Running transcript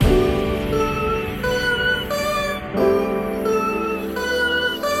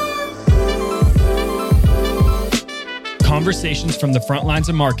conversations from the front lines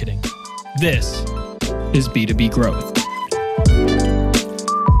of marketing. This is B2B Growth.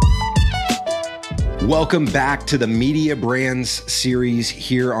 Welcome back to the Media Brands series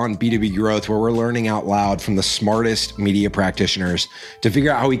here on B2B Growth, where we're learning out loud from the smartest media practitioners to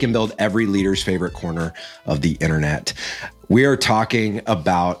figure out how we can build every leader's favorite corner of the internet. We are talking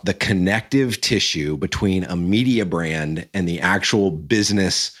about the connective tissue between a media brand and the actual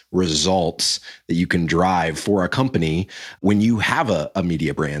business results that you can drive for a company when you have a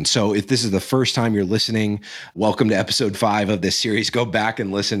media brand. So if this is the first time you're listening, welcome to episode 5 of this series. Go back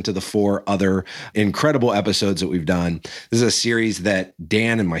and listen to the 4 other incredible episodes that we've done. This is a series that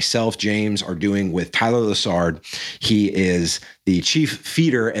Dan and myself, James, are doing with Tyler Lessard. He is the chief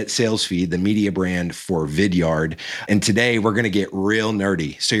feeder at SalesFeed, the media brand for Vidyard. And today we're going to get real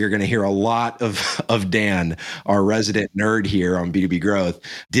nerdy. So you're going to hear a lot of Dan, our resident nerd here on B2B Growth,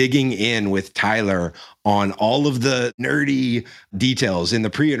 digging in with Tyler on all of the nerdy details. In the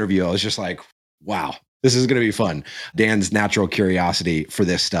pre-interview, I was just like, wow, this is going to be fun. Dan's natural curiosity for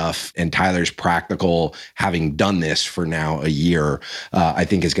this stuff and Tyler's practical, having done this for now a year, I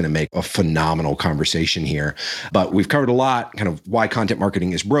think is going to make a phenomenal conversation here. But we've covered a lot, kind of why content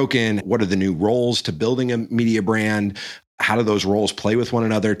marketing is broken. What are the new roles to building a media brand? How do those roles play with one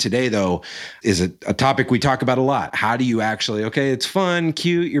another? Today, though, is a topic we talk about a lot. How do you actually, okay, it's fun,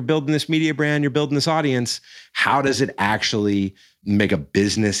 cute, you're building this media brand, you're building this audience. How does it actually make a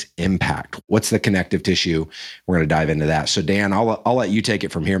business impact? What's the connective tissue? We're going to dive into that. So Dan, I'll let you take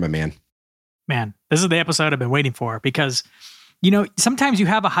it from here, my man. Man, this is the episode I've been waiting for because, sometimes you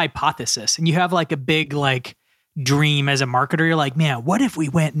have a hypothesis and you have like a big dream as a marketer. You're like, man, what if we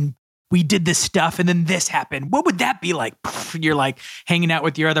went and we did this stuff and then this happened? What would that be like? You're like hanging out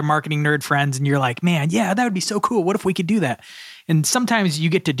with your other marketing nerd friends and you're like, man, yeah, that would be so cool. What if we could do that? And sometimes you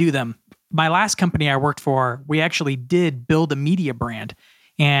get to do them. My last company I worked for, we actually did build a media brand,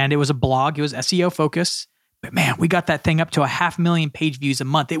 and it was a blog. It was SEO focused, but man, we got that thing up to 500,000 page views a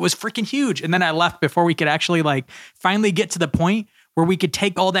month. It was freaking huge. And then I left before we could actually finally get to the point where we could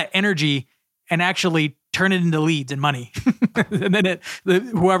take all that energy and actually turn it into leads and money. And then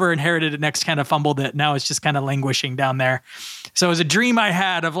whoever inherited it next kind of fumbled it. Now it's just kind of languishing down there. So it was a dream I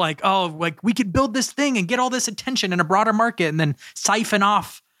had of we could build this thing and get all this attention in a broader market and then siphon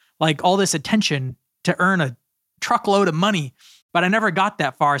off all this attention to earn a truckload of money. But I never got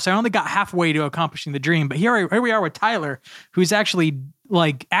that far. So I only got halfway to accomplishing the dream. But here we are with Tyler, who's actually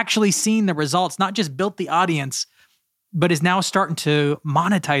seen the results, not just built the audience, but is now starting to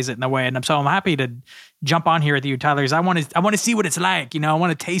monetize it in a way. And so I'm happy to jump on here with you, Tyler, because I want to see what it's like. I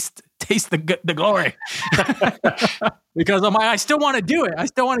want to taste the glory because I still want to do it. I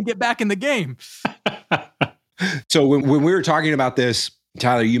still want to get back in the game. So when we were talking about this,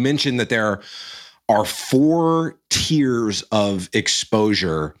 Tyler, you mentioned that there are 4 tiers of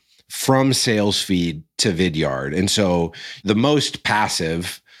exposure from SalesFeed to Vidyard. And so the most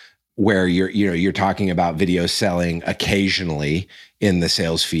passive, where you're talking about video selling occasionally in the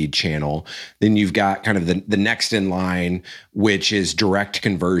SalesFeed channel. Then you've got kind of the next in line, which is direct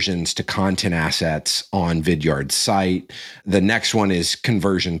conversions to content assets on Vidyard's site. The next one is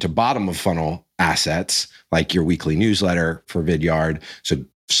conversion to bottom of funnel assets, like your weekly newsletter for Vidyard. So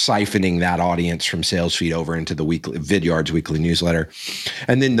siphoning that audience from SalesFeed over into the Vidyard's weekly newsletter.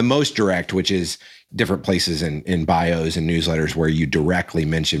 And then the most direct, which is different places in bios and newsletters where you directly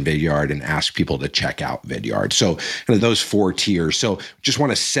mention Vidyard and ask people to check out Vidyard. So kind of those 4 tiers. So just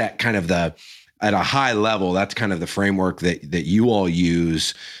want to set kind of at a high level, that's kind of the framework that you all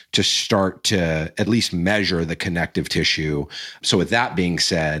use to start to at least measure the connective tissue. So with that being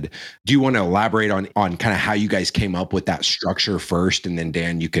said, do you want to elaborate on kind of how you guys came up with that structure first? And then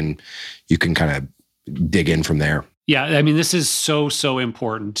Dan, you can kind of dig in from there. Yeah, I mean, this is so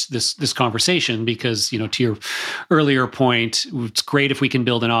important, this conversation, because, to your earlier point, it's great if we can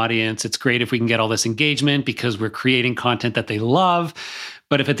build an audience. It's great if we can get all this engagement because we're creating content that they love.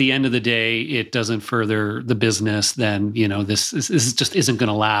 But if at the end of the day, it doesn't further the business, then, this just isn't going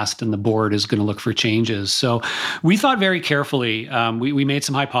to last, and the board is going to look for changes. So we thought very carefully. We made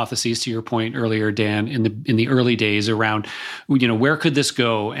some hypotheses, to your point earlier, Dan, in the early days around, where could this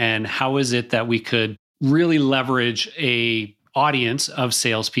go, and how is it that we could really leverage a audience of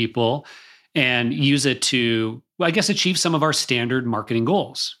salespeople and use it to, achieve some of our standard marketing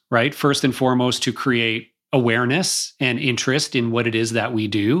goals, right? First and foremost, to create awareness and interest in what it is that we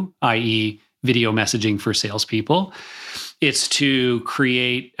do, i.e. video messaging for salespeople. It's to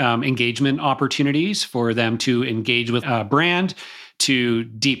create engagement opportunities for them to engage with a brand, to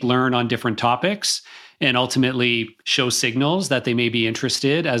deep learn on different topics and ultimately show signals that they may be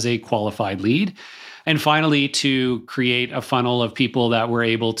interested as a qualified lead. And finally, to create a funnel of people that we're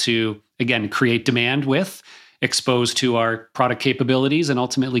able to, again, create demand with, expose to our product capabilities, and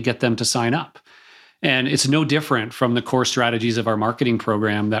ultimately get them to sign up. And it's no different from the core strategies of our marketing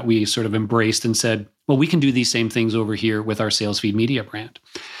program that we sort of embraced and said, well, we can do these same things over here with our SalesFeed media brand.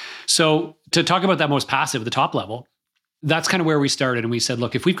 So to talk about that most passive, the top level, that's kind of where we started. And we said,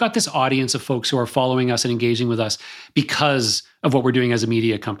 look, if we've got this audience of folks who are following us and engaging with us because of what we're doing as a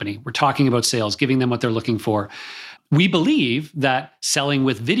media company, we're talking about sales, giving them what they're looking for. We believe that selling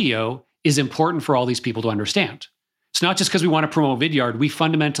with video is important for all these people to understand. It's not just because we want to promote Vidyard. We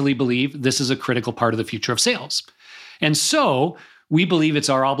fundamentally believe this is a critical part of the future of sales. And so we believe it's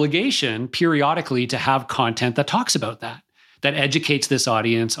our obligation periodically to have content that talks about that educates this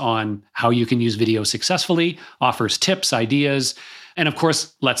audience on how you can use video successfully, offers tips, ideas, and of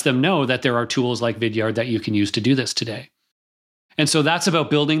course, lets them know that there are tools like Vidyard that you can use to do this today. And so that's about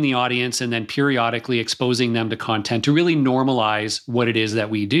building the audience and then periodically exposing them to content to really normalize what it is that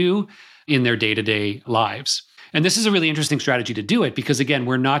we do in their day-to-day lives. And this is a really interesting strategy to do it because, again,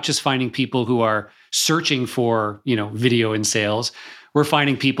 we're not just finding people who are searching for, video in sales. We're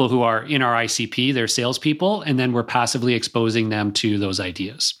finding people who are in our ICP, they're salespeople, and then we're passively exposing them to those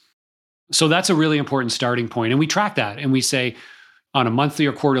ideas. So that's a really important starting point. And we track that and we say on a monthly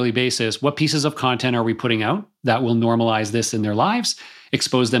or quarterly basis, what pieces of content are we putting out that will normalize this in their lives,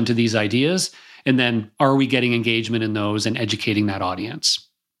 expose them to these ideas, and then are we getting engagement in those and educating that audience?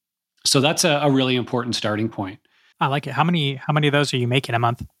 So that's a really important starting point. I like it. How many of those are you making a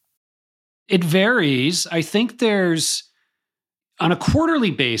month? It varies. I think on a quarterly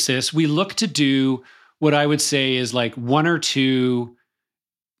basis, we look to do what I would say is like one or two,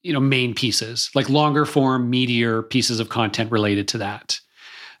 main pieces, like longer form, meatier pieces of content related to that.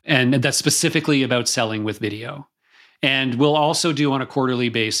 And that's specifically about selling with video. And we'll also do on a quarterly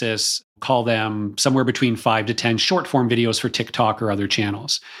basis, call them somewhere between 5 to 10 short form videos for TikTok or other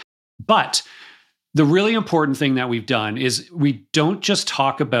channels. But the really important thing that we've done is we don't just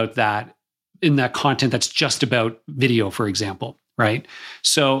talk about that in that content that's just about video, for example, right?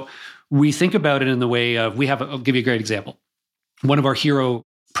 So we think about it in the way of, I'll give you a great example. One of our hero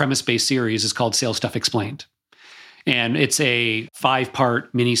premise-based series is called Sales Stuff Explained. And it's a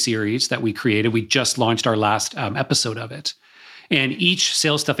 5-part mini series that we created. We just launched our last episode of it. And each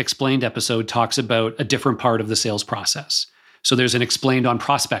Sales Stuff Explained episode talks about a different part of the sales process. So there's an explained on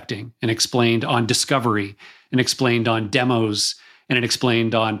prospecting, an explained on discovery, an explained on demos, and an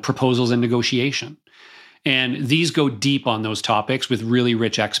explained on proposals and negotiation. And these go deep on those topics with really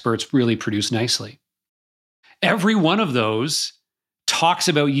rich experts, really produced nicely. Every one of those talks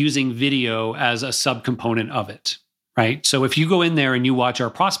about using video as a subcomponent of it, right? So if you go in there and you watch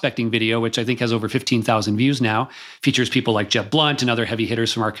our prospecting video, which I think has over 15,000 views now, features people like Jeb Blunt and other heavy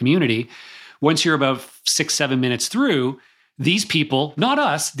hitters from our community. Once you're about 6-7 minutes through, these people, not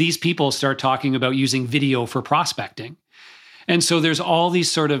us, these people start talking about using video for prospecting. And so there's all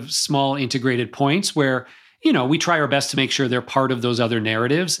these sort of small integrated points where, we try our best to make sure they're part of those other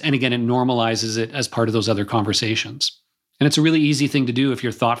narratives. And again, it normalizes it as part of those other conversations. And it's a really easy thing to do if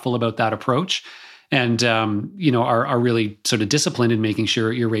you're thoughtful about that approach and, are really sort of disciplined in making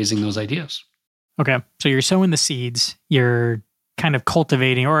sure you're raising those ideas. Okay. So you're sowing the seeds, you're kind of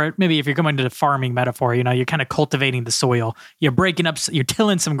cultivating, or maybe if you're going to the farming metaphor, you're kind of cultivating the soil. You're breaking up, you're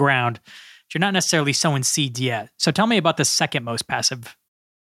tilling some ground. But you're not necessarily sowing seeds yet. So tell me about the second most passive.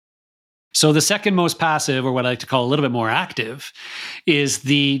 So the second most passive, or what I like to call a little bit more active, is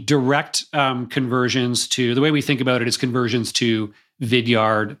the direct conversions to, the way we think about it is conversions to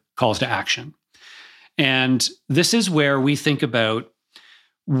Vidyard calls to action. And this is where we think about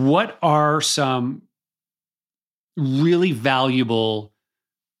what are some really valuable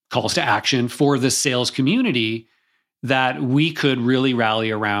calls to action for the sales community that we could really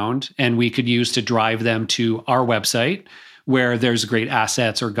rally around and we could use to drive them to our website where there's great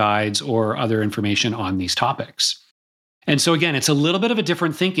assets or guides or other information on these topics. And so again, it's a little bit of a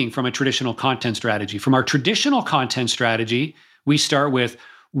different thinking from a traditional content strategy. From our traditional content strategy, we start with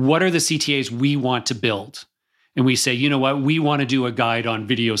what are the CTAs we want to build? And we say, we want to do a guide on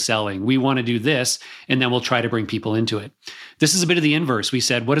video selling. We want to do this, and then we'll try to bring people into it. This is a bit of the inverse. We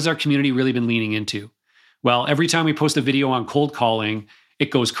said, what has our community really been leaning into? Well, every time we post a video on cold calling,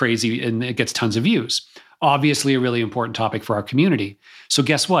 it goes crazy and it gets tons of views. Obviously, a really important topic for our community. So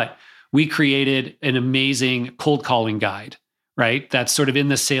guess what? We created an amazing cold calling guide, right? That's sort of in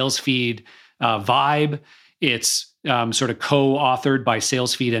the SalesFeed vibe. It's sort of co-authored by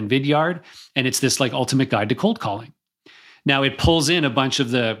SalesFeed and Vidyard, and it's this like ultimate guide to cold calling. Now it pulls in a bunch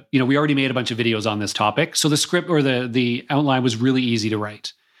of we already made a bunch of videos on this topic. So the script or the outline was really easy to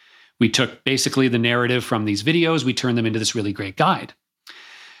write. We took basically the narrative from these videos, we turned them into this really great guide.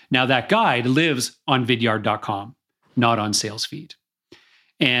 Now that guide lives on vidyard.com, not on SalesFeed.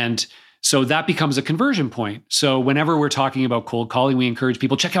 And so that becomes a conversion point. So whenever we're talking about cold calling, we encourage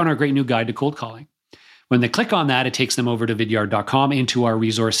people, check out our great new guide to cold calling. When they click on that, it takes them over to vidyard.com into our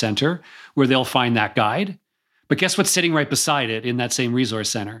resource center where they'll find that guide. But guess what's sitting right beside it in that same resource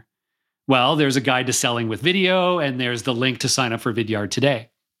center? Well, there's a guide to selling with video, and there's the link to sign up for Vidyard today.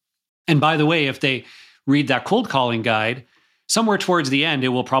 And by the way, if they read that cold calling guide, somewhere towards the end, it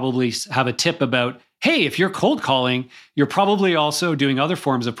will probably have a tip about, hey, if you're cold calling, you're probably also doing other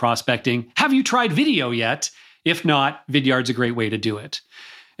forms of prospecting. Have you tried video yet? If not, Vidyard's a great way to do it.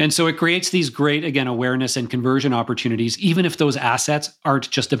 And so it creates these great, again, awareness and conversion opportunities, even if those assets aren't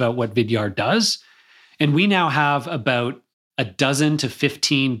just about what Vidyard does. And we now have about a dozen to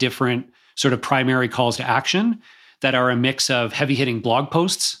 15 different sort of primary calls to action that are a mix of heavy-hitting blog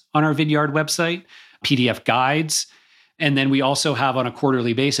posts on our Vidyard website, PDF guides, and then we also have on a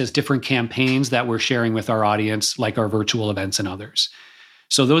quarterly basis different campaigns that we're sharing with our audience, like our virtual events and others.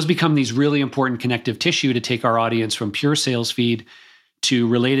 So those become these really important connective tissue to take our audience from pure sales feed to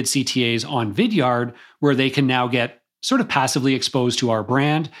related CTAs on Vidyard, where they can now get sort of passively exposed to our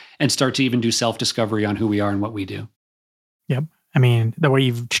brand and start to even do self-discovery on who we are and what we do. Yep. I mean, the way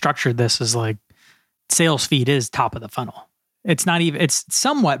you've structured this is like sales feed is top of the funnel. It's not even, it's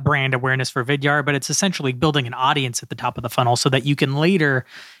somewhat brand awareness for Vidyard, but it's essentially building an audience at the top of the funnel so that you can later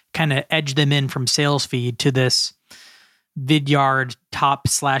kind of edge them in from sales feed to this Vidyard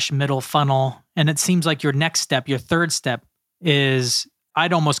top/middle funnel. And it seems like your next step, your third step is,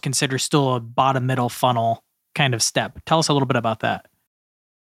 I'd almost consider still a bottom middle funnel kind of step. Tell us a little bit about that.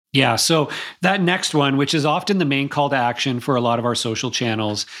 Yeah. So that next one, which is often the main call to action for a lot of our social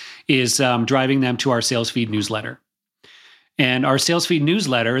channels, is driving them to our sales feed newsletter. And our sales feed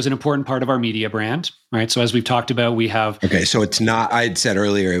newsletter is an important part of our media brand, right? So as we've talked about, we have... Okay, so it's not, I had said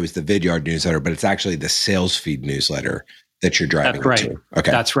earlier it was the Vidyard newsletter, but it's actually the sales feed newsletter that you're driving to.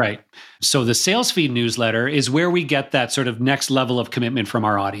 Okay. That's right. So the sales feed newsletter is where we get that sort of next level of commitment from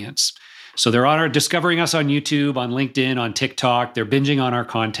our audience. So they're discovering us on YouTube, on LinkedIn, on TikTok. They're binging on our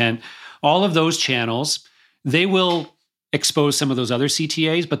content. All of those channels, they will expose some of those other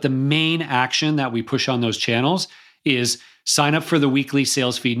CTAs, but the main action that we push on those channels is sign up for the weekly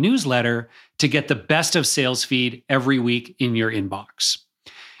sales feed newsletter to get the best of sales feed every week in your inbox.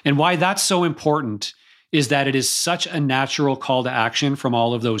 And why that's so important is that it is such a natural call to action from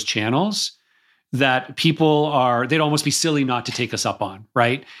all of those channels that they'd almost be silly not to take us up on,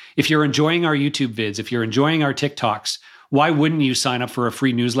 right? If you're enjoying our YouTube vids, if you're enjoying our TikToks, why wouldn't you sign up for a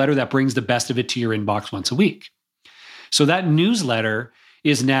free newsletter that brings the best of it to your inbox once a week? So that newsletter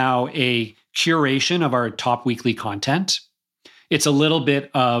is now a curation of our top weekly content. It's a little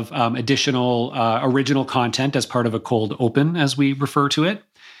bit of additional original content as part of a cold open, as we refer to it.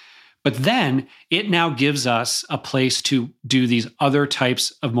 But then it now gives us a place to do these other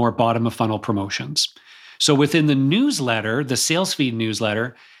types of more bottom of funnel promotions. So within the newsletter, the sales feed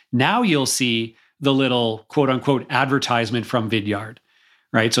newsletter, now you'll see the little quote unquote advertisement from Vidyard,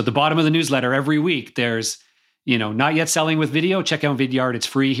 right? So at the bottom of the newsletter every week, there's, not yet selling with video, check out Vidyard, it's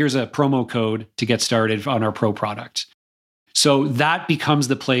free. Here's a promo code to get started on our pro product. So that becomes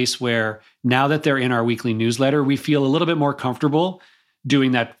the place where now that they're in our weekly newsletter, we feel a little bit more comfortable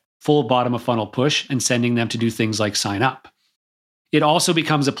doing that full bottom of funnel push and sending them to do things like sign up. It also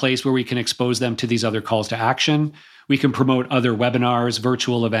becomes a place where we can expose them to these other calls to action. We can promote other webinars,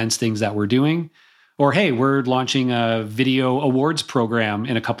 virtual events, things that we're doing. Or, hey, we're launching a video awards program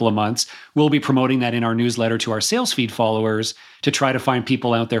in a couple of months. We'll be promoting that in our newsletter to our sales feed followers to try to find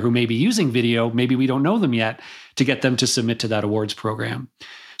people out there who may be using video, maybe we don't know them yet, to get them to submit to that awards program.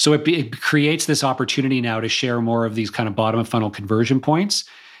 So it creates this opportunity now to share more of these kind of bottom of funnel conversion points.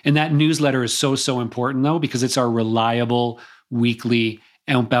 And that newsletter is so important, though, because it's our reliable weekly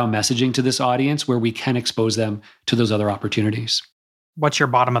outbound messaging to this audience where we can expose them to those other opportunities. What's your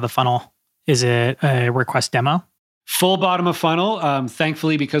bottom of the funnel? Is it a request demo? Full bottom of funnel.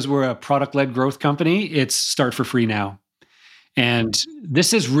 Thankfully, because we're a product-led growth company, it's start for free now. And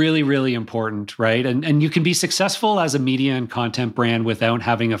this is really, really important, right? And you can be successful as a media and content brand without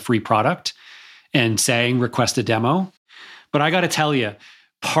having a free product and saying request a demo. But I got to tell you,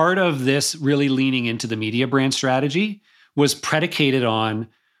 part of this really leaning into the media brand strategy was predicated on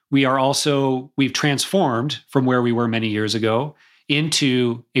we've transformed from where we were many years ago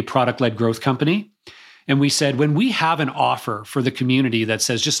into a product-led growth company. And we said, when we have an offer for the community that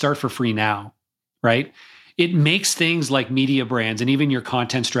says just start for free now, right? it makes things like media brands and even your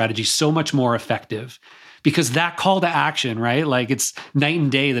content strategy so much more effective. Because that call to action, right? Like it's night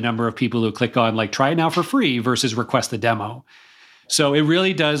and day the number of people who click on like try it now for free versus request the demo. So it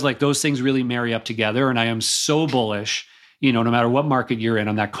really does, like those things really marry up together. And I am so bullish, no matter what market you're in,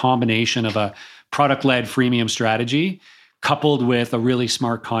 on that combination of a product-led freemium strategy coupled with a really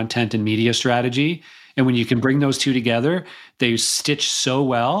smart content and media strategy. And when you can bring those two together, they stitch so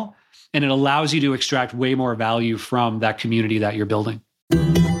well, and it allows you to extract way more value from that community that you're building.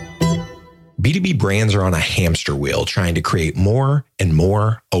 B2B brands are on a hamster wheel trying to create more and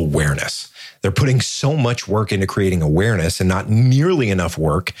more awareness. They're putting so much work into creating awareness and not nearly enough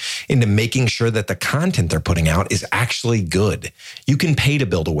work into making sure that the content they're putting out is actually good. You can pay to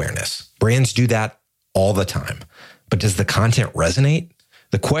build awareness. Brands do that all the time. But does the content resonate?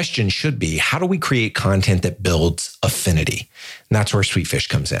 The question should be, how do we create content that builds affinity? And that's where Sweetfish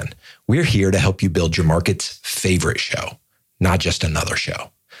comes in. We're here to help you build your market's favorite show, not just another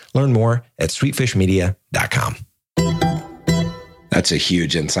show. Learn more at sweetfishmedia.com. That's a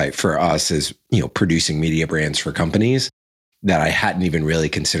huge insight for us as, producing media brands for companies that I hadn't even really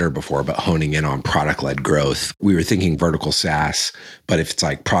considered before, but honing in on product-led growth. We were thinking vertical SaaS, but if it's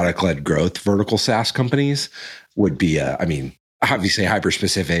like product-led growth, vertical SaaS companies would be, obviously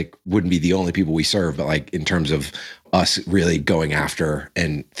hyper-specific wouldn't be the only people we serve, but like in terms of us really going after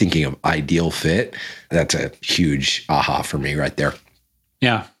and thinking of ideal fit, that's a huge aha for me right there.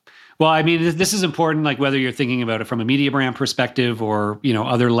 Yeah. Well, this is important, like whether you're thinking about it from a media brand perspective or,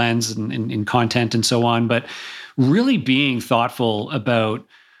 other lens in content and so on, but really being thoughtful about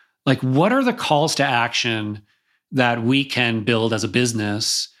like, what are the calls to action that we can build as a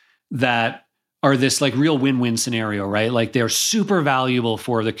business that are this like real win-win scenario, right? Like they're super valuable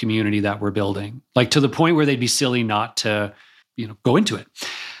for the community that we're building, like to the point where they'd be silly not to, go into it.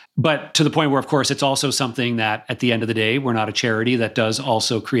 But to the point where, of course, it's also something that at the end of the day, we're not a charity that does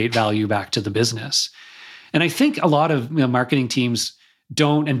also create value back to the business. And I think a lot of marketing teams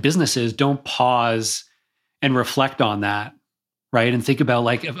and businesses don't pause and reflect on that, right? And think about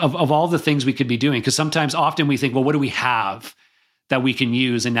like, of all the things we could be doing, because often we think, well, what do we have that we can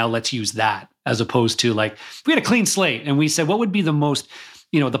use? And now let's use that, as opposed to like, if we had a clean slate and we said, what would be the most,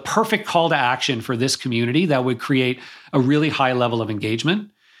 the perfect call to action for this community that would create a really high level of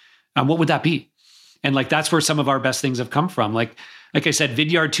engagement? What would that be? And like, that's where some of our best things have come from. Like I said,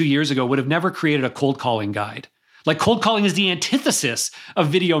 Vidyard 2 years ago would have never created a cold calling guide. Like cold calling is the antithesis of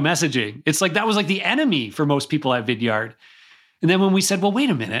video messaging. It's like, that was like the enemy for most people at Vidyard. And then when we said, well, wait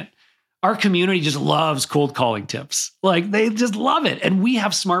a minute, our community just loves cold calling tips. Like they just love it. And we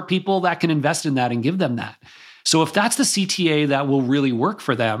have smart people that can invest in that and give them that. So if that's the CTA that will really work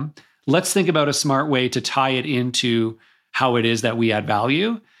for them, let's think about a smart way to tie it into how it is that we add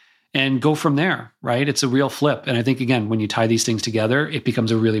value. And go from there, right? It's a real flip. And I think, again, when you tie these things together, it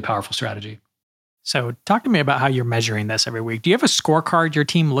becomes a really powerful strategy. So talk to me about how you're measuring this every week. Do you have a scorecard your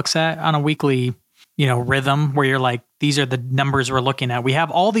team looks at on a weekly, rhythm where you're like, these are the numbers we're looking at? We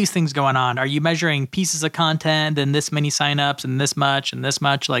have all these things going on. Are you measuring pieces of content and this many signups and this much and this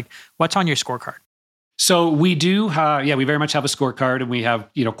much? Like, what's on your scorecard? So we do, we very much have a scorecard, and we have,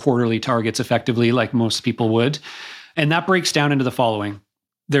 quarterly targets effectively, like most people would. And that breaks down into the following.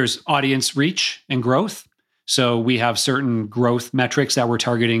 There's audience reach and growth. So we have certain growth metrics that we're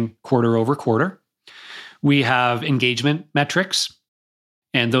targeting quarter over quarter. We have engagement metrics,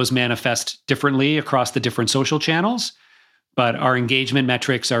 and those manifest differently across the different social channels. But our engagement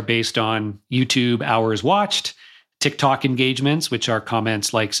metrics are based on YouTube hours watched, TikTok engagements, which are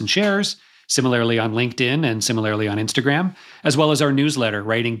comments, likes, and shares, similarly on LinkedIn and similarly on Instagram, as well as our newsletter,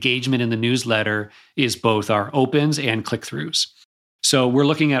 right? Engagement in the newsletter is both our opens and click-throughs. So we're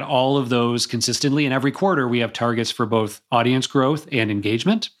looking at all of those consistently. And every quarter, we have targets for both audience growth and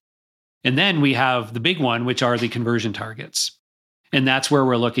engagement. And then we have the big one, which are the conversion targets. And that's where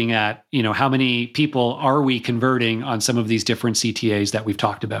we're looking at, how many people are we converting on some of these different CTAs that we've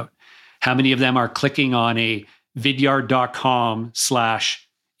talked about? How many of them are clicking on a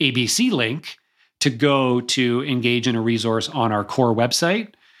vidyard.com/ABC link to go to engage in a resource on our core website,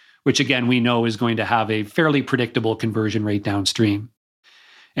 which again, we know is going to have a fairly predictable conversion rate downstream.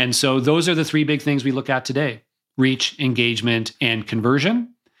 And so those are the three big things we look at today: reach, engagement, and conversion.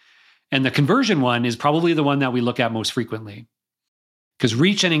 And the conversion one is probably the one that we look at most frequently. Because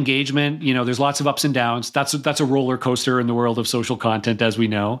reach and engagement, there's lots of ups and downs. That's a roller coaster in the world of social content, as we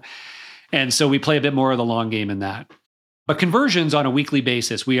know. And so we play a bit more of the long game in that. But conversions on a weekly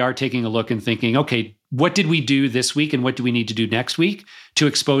basis, we are taking a look and thinking, okay, what did we do this week and what do we need to do next week to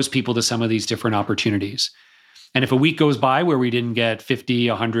expose people to some of these different opportunities? And if a week goes by where we didn't get 50,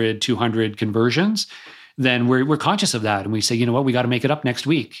 100, 200 conversions, then we're conscious of that. And we say, you know what, we got to make it up next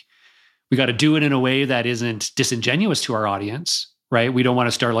week. We got to do it in a way that isn't disingenuous to our audience, right? We don't want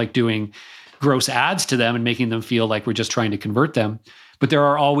to start like doing gross ads to them and making them feel like we're just trying to convert them. But there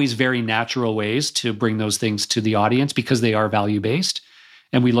are always very natural ways to bring those things to the audience because they are value-based.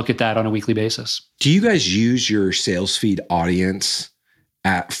 And we look at that on a weekly basis. Do you guys use your sales feed audience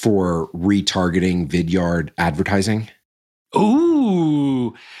for retargeting Vidyard advertising?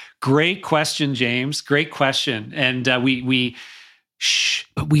 Ooh, great question, James. Great question. And but we do.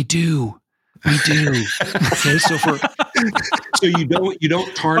 We do. Okay, so you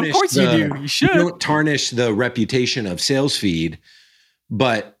don't tarnish. Of course you do. You should. You don't tarnish the reputation of sales feed,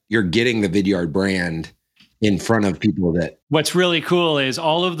 but you're getting the Vidyard brand in front of people that. What's really cool is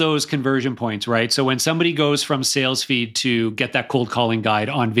all of those conversion points, right? So when somebody goes from sales feed to get that cold calling guide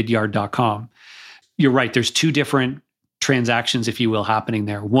on vidyard.com, you're right. There's two different transactions, if you will, happening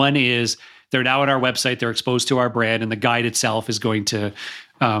there. One is they're now on our website, they're exposed to our brand, and the guide itself is going to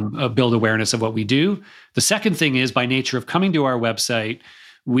build awareness of what we do. The second thing is, by nature of coming to our website,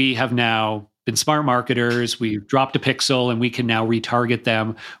 we have now been smart marketers. We've dropped a pixel and we can now retarget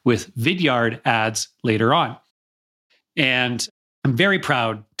them with Vidyard ads later on. And I'm very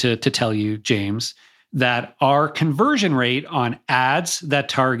proud to tell you, James, that our conversion rate on ads that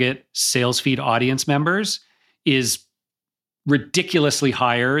target sales feed audience members is ridiculously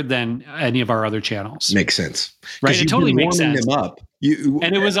higher than any of our other channels. Makes sense. Right? It totally makes sense. Them up.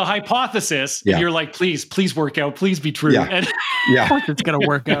 And it was a hypothesis. Yeah. And you're like, please work out. Please be true. Yeah. And of course it's going to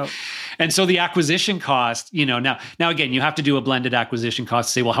work out. And so the acquisition cost, now again, you have to do a blended acquisition cost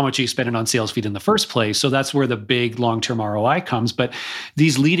to say, well, how much are you spending on sales feed in the first place? So that's where the big long-term ROI comes. But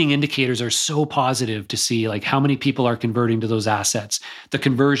these leading indicators are so positive to see like how many people are converting to those assets, the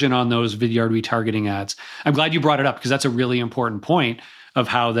conversion on those Vidyard retargeting ads. I'm glad you brought it up because that's a really important point of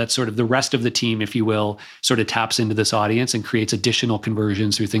how that sort of the rest of the team, if you will, sort of taps into this audience and creates additional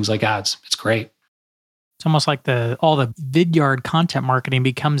conversions through things like ads. It's great. It's almost like all the Vidyard content marketing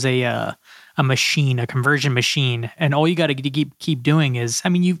becomes a machine, a conversion machine, and all you got to keep doing is, I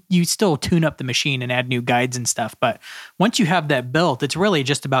mean, you still tune up the machine and add new guides and stuff, but once you have that built, it's really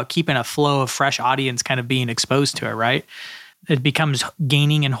just about keeping a flow of fresh audience kind of being exposed to it, right? It becomes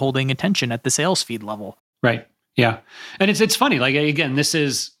gaining and holding attention at the sales feed level. Right. Yeah. And it's funny. Like, again, this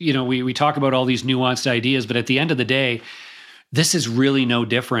is, we talk about all these nuanced ideas, but at the end of the day, this is really no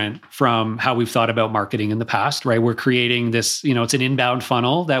different from how we've thought about marketing in the past, right? We're creating this, it's an inbound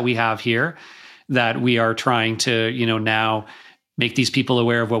funnel that we have here that we are trying to, now make these people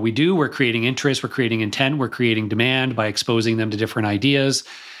aware of what we do. We're creating interest, we're creating intent, we're creating demand by exposing them to different ideas.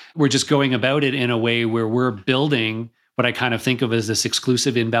 We're just going about it in a way where we're building what I kind of think of as this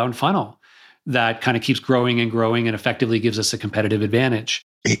exclusive inbound funnel that kind of keeps growing and growing and effectively gives us a competitive advantage.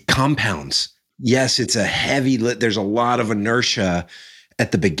 It compounds. Yes, it's a heavy there's a lot of inertia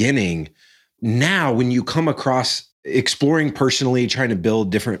at the beginning. Now, when you come across exploring personally, trying to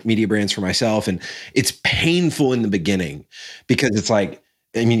build different media brands for myself, and it's painful in the beginning because it's like,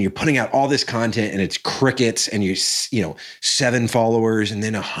 I mean, you're putting out all this content and it's crickets and you 7 followers and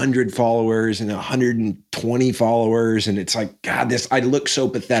then 100 followers and 120 followers. And it's like, God, I look so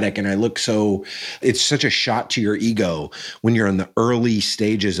pathetic and it's such a shot to your ego when you're in the early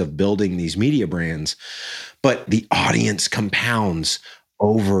stages of building these media brands, but the audience compounds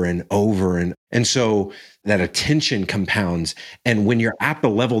over and over. And so that attention compounds. And when you're at the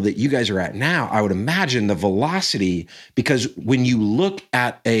level that you guys are at now, I would imagine the velocity, because when you look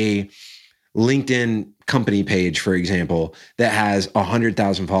at a LinkedIn company page, for example, that has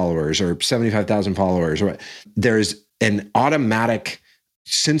 100,000 followers or 75,000 followers, there's an automatic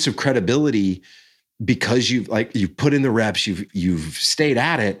sense of credibility because you've put in the reps, you've stayed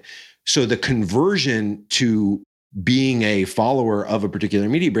at it. So the conversion to being a follower of a particular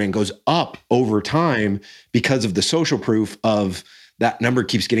media brand goes up over time because of the social proof of that number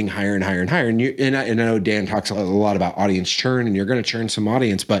keeps getting higher and higher and higher. And I know Dan talks a lot about audience churn, and you're going to churn some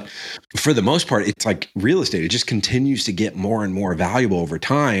audience, but for the most part, it's like real estate. It just continues to get more and more valuable over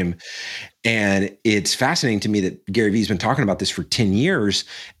time. And it's fascinating to me that Gary Vee's been talking about this for 10 years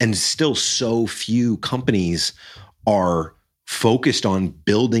and still so few companies are focused on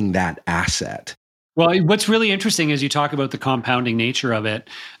building that asset. Well, what's really interesting is you talk about the compounding nature of it.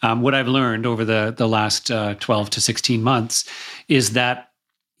 What I've learned over the last 12 to 16 months is that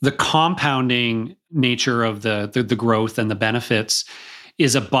the compounding nature of the growth and the benefits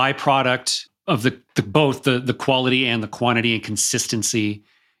is a byproduct of both the quality and the quantity and consistency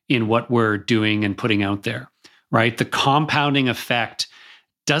in what we're doing and putting out there, right? The compounding effect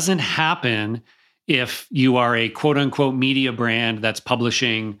doesn't happen if you are a quote unquote media brand that's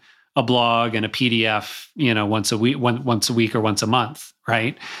publishing a blog and a PDF, once a week or once a month,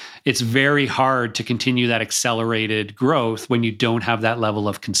 right? It's very hard to continue that accelerated growth when you don't have that level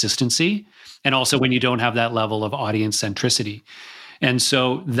of consistency, and also when you don't have that level of audience centricity. And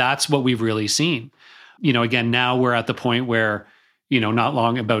so that's what we've really seen. Again, now we're at the point where, not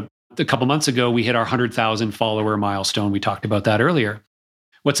long, about a couple months ago, we hit our 100,000 follower milestone. We talked about that earlier.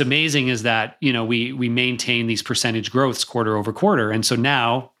 What's amazing is that, we maintain these percentage growths quarter over quarter. And so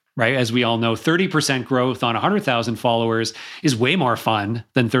now, right, as we all know, 30% growth on 100,000 followers is way more fun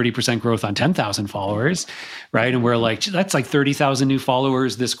than 30% growth on 10,000 followers, right? And we're like, that's like 30,000 new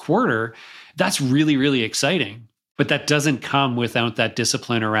followers this quarter. That's really, really exciting. But that doesn't come without that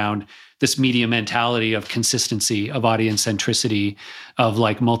discipline around this media mentality of consistency, of audience centricity, of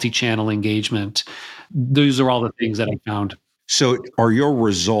like multi-channel engagement. Those are all the things that I found. So are your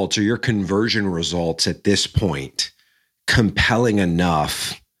results or your conversion results at this point compelling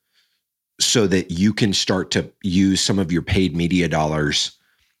enough so that you can start to use some of your paid media dollars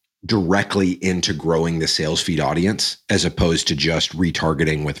directly into growing the sales feed audience as opposed to just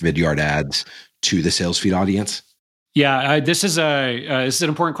retargeting with Vidyard ads to the sales feed audience? Yeah, this is an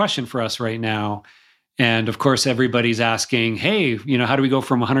important question for us right now. And of course, everybody's asking, hey, how do we go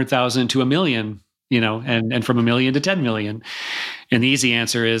from 100,000 to 1 million, and from 1 million to 10 million? And the easy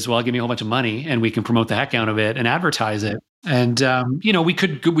answer is, well, give me a whole bunch of money and we can promote the heck out of it and advertise it. And, we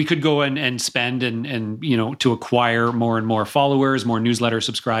could go and spend and to acquire more and more followers, more newsletter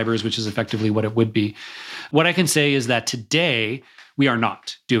subscribers, which is effectively what it would be. What I can say is that today, we are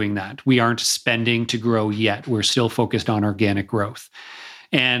not doing that. We aren't spending to grow yet. We're still focused on organic growth.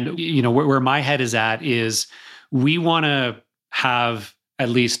 And, where my head is at is we want to have at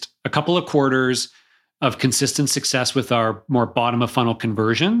least a couple of quarters of consistent success with our more bottom of funnel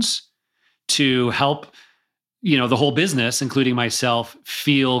conversions to help, the whole business, including myself,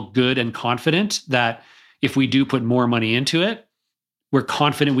 feel good and confident that if we do put more money into it, we're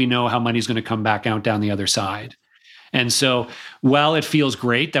confident we know how money's going to come back out down the other side. And so while it feels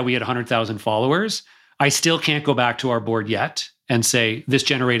great that we had 100,000 followers, I still can't go back to our board yet and say, this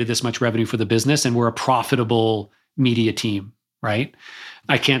generated this much revenue for the business and we're a profitable media team, right?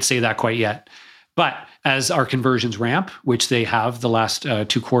 I can't say that quite yet. But as our conversions ramp, which they have the last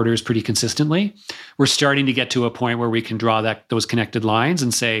 2 quarters pretty consistently, we're starting to get to a point where we can draw those connected lines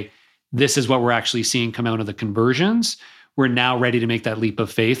and say, this is what we're actually seeing come out of the conversions. We're now ready to make that leap of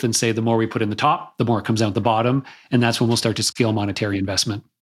faith and say the more we put in the top, the more it comes out the bottom. And that's when we'll start to scale monetary investment.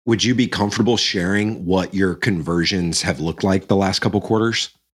 Would you be comfortable sharing what your conversions have looked like the last couple quarters?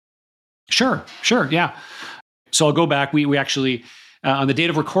 Sure. Yeah. So I'll go back. We actually, on the date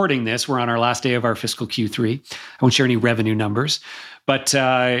of recording this, we're on our last day of our fiscal Q3. I won't share any revenue numbers. But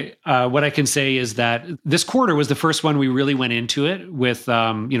what I can say is that this quarter was the first one we really went into it with,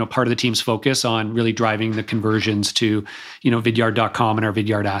 part of the team's focus on really driving the conversions to, Vidyard.com and our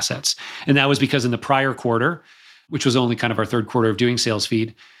Vidyard assets. And that was because in the prior quarter, which was only kind of our third quarter of doing sales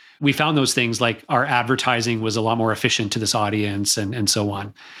feed, we found those things like our advertising was a lot more efficient to this audience and so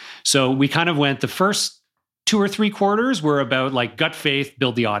on. So we kind of went the first 2 or 3 quarters were about like gut faith,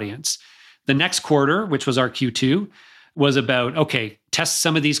 build the audience. The next quarter, which was our Q2, was about, okay, test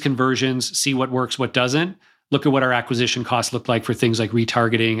some of these conversions, see what works, what doesn't. Look at what our acquisition costs look like for things like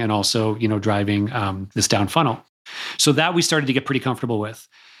retargeting and also, driving this down funnel. So that we started to get pretty comfortable with.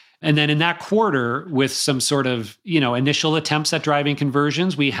 And then in that quarter, with some sort of, initial attempts at driving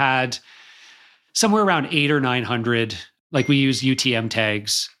conversions, we had somewhere around 800 or 900. Like we use UTM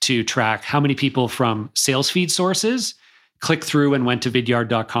tags to track how many people from sales feed sources clicked through and went to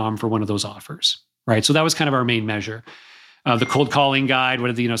Vidyard.com for one of those offers, right? So that was kind of our main measure. The cold calling guide, what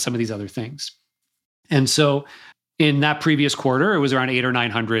are the, some of these other things. And so in that previous quarter, it was around 800 or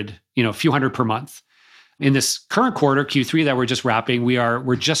 900, a few hundred per month. In this current quarter, Q3 that we're just wrapping,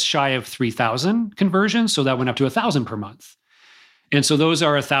 we're just shy of 3,000 conversions. So that went up to 1,000 per month. And so those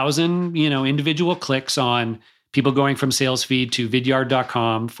are 1,000, individual clicks on people going from sales feed to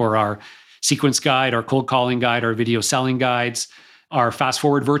Vidyard.com for our sequence guide, our cold calling guide, our video selling guides, our fast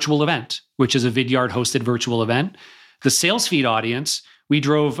forward virtual event, which is a Vidyard hosted virtual event. The sales feed audience, we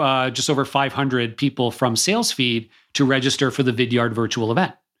drove just over 500 people from sales feed to register for the Vidyard virtual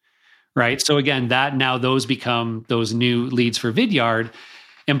event, right? So again, those become those new leads for Vidyard.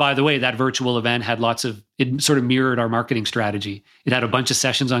 And by the way, that virtual event had it sort of mirrored our marketing strategy. It had a bunch of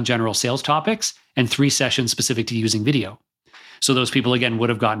sessions on general sales topics and 3 sessions specific to using video. So those people, again, would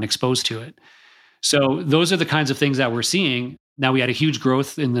have gotten exposed to it. So those are the kinds of things that we're seeing. Now we had a huge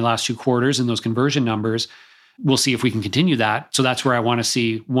growth in the last 2 quarters in those conversion numbers. We'll see if we can continue that. So that's where I want to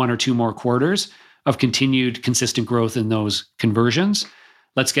see 1 or 2 more quarters of continued consistent growth in those conversions.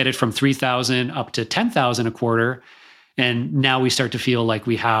 let's get it from 3,000 up to 10,000 a quarter. And now we start to feel like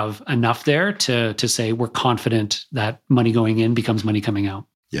we have enough there to say we're confident that money going in becomes money coming out.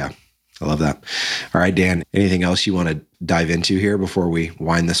 Yeah, I love that. All right, Dan, anything else you want to dive into here before we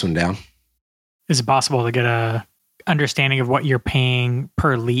wind this one down? Is it possible to get a understanding of what you're paying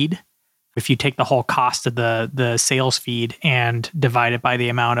per lead? If you take the whole cost of the sales feed and divide it by the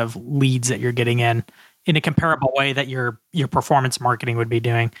amount of leads that you're getting in a comparable way that your performance marketing would be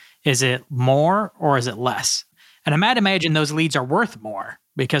doing, is it more or is it less? And I might imagine those leads are worth more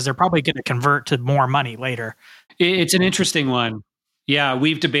because they're probably going to convert to more money later. It's an interesting one. Yeah,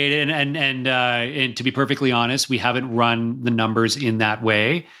 we've debated, and to be perfectly honest, we haven't run the numbers in that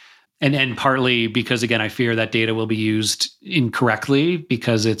way. And partly because, again, I fear that data will be used incorrectly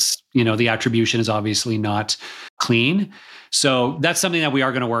because it's, the attribution is obviously not clean. So that's something that we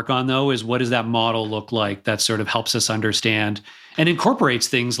are going to work on, though, is what does that model look like that sort of helps us understand and incorporates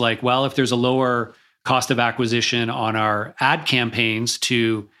things like, well, if there's a lower cost of acquisition on our ad campaigns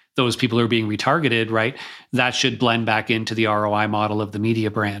to those people who are being retargeted, right? That should blend back into the ROI model of the media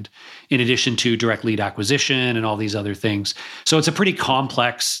brand, in addition to direct lead acquisition and all these other things. So it's a pretty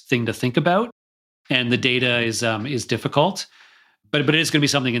complex thing to think about, and the data is difficult. But it is going to be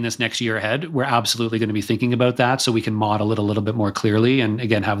something in this next year ahead. We're absolutely going to be thinking about that so we can model it a little bit more clearly and,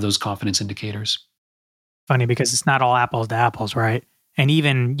 again, have those confidence indicators. Funny because it's not all apples to apples, right? And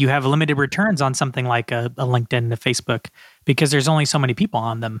even you have limited returns on something like a LinkedIn, a Facebook, because there's only so many people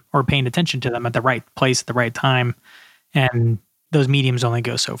on them or paying attention to them at the right place at the right time. And those mediums only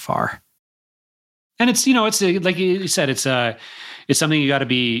go so far. And it's, it's like you said, it's something you got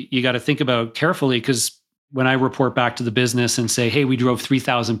to think about carefully, because when I report back to the business and say, hey, we drove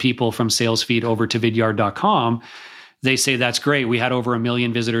 3,000 people from SalesFeed over to Vidyard.com, they say, that's great. We had over 1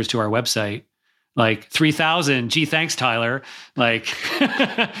 million visitors to our website. Like 3,000. Gee, thanks, Tyler. Like,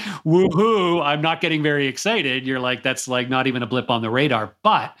 woohoo. I'm not getting very excited. You're like, that's like not even a blip on the radar.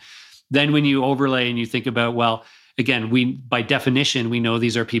 But then when you overlay and you think about, well, again, by definition, we know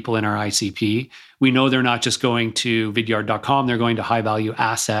these are people in our ICP. We know they're not just going to Vidyard.com. They're going to high value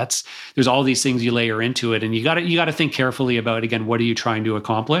assets. There's all these things you layer into it. And you got to think carefully about, again, what are you trying to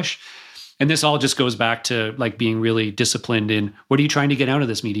accomplish? And this all just goes back to like being really disciplined in what are you trying to get out of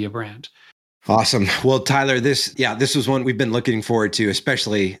this media brand? Awesome. Well, Tyler, this was one we've been looking forward to,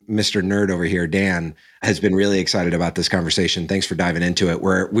 especially Mr. Nerd over here. Dan has been really excited about this conversation. Thanks for diving into it.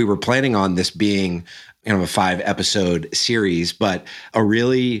 We were planning on this being kind of a 5-episode series, but a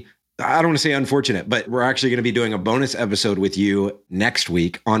really, I don't want to say unfortunate, but we're actually going to be doing a bonus episode with you next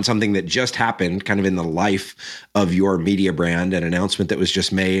week on something that just happened kind of in the life of your media brand, an announcement that was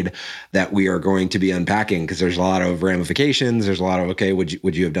just made that we are going to be unpacking because there's a lot of ramifications. There's a lot of, okay, would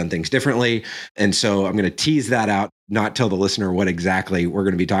you have done things differently? And so I'm going to tease that out, not tell the listener what exactly we're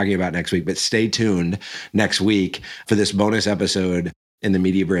going to be talking about next week, but stay tuned next week for this bonus episode in the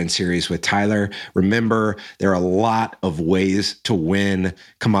Media Brand series with Tyler. Remember, there are a lot of ways to win.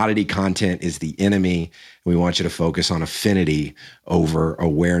 Commodity content is the enemy. We want you to focus on affinity over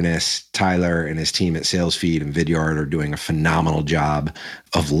awareness. Tyler and his team at SalesFeed and Vidyard are doing a phenomenal job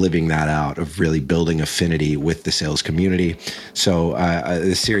of living that out, of really building affinity with the sales community. So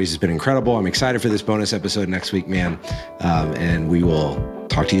this series has been incredible. I'm excited for this bonus episode next week, man. And we will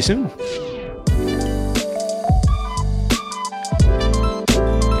talk to you soon.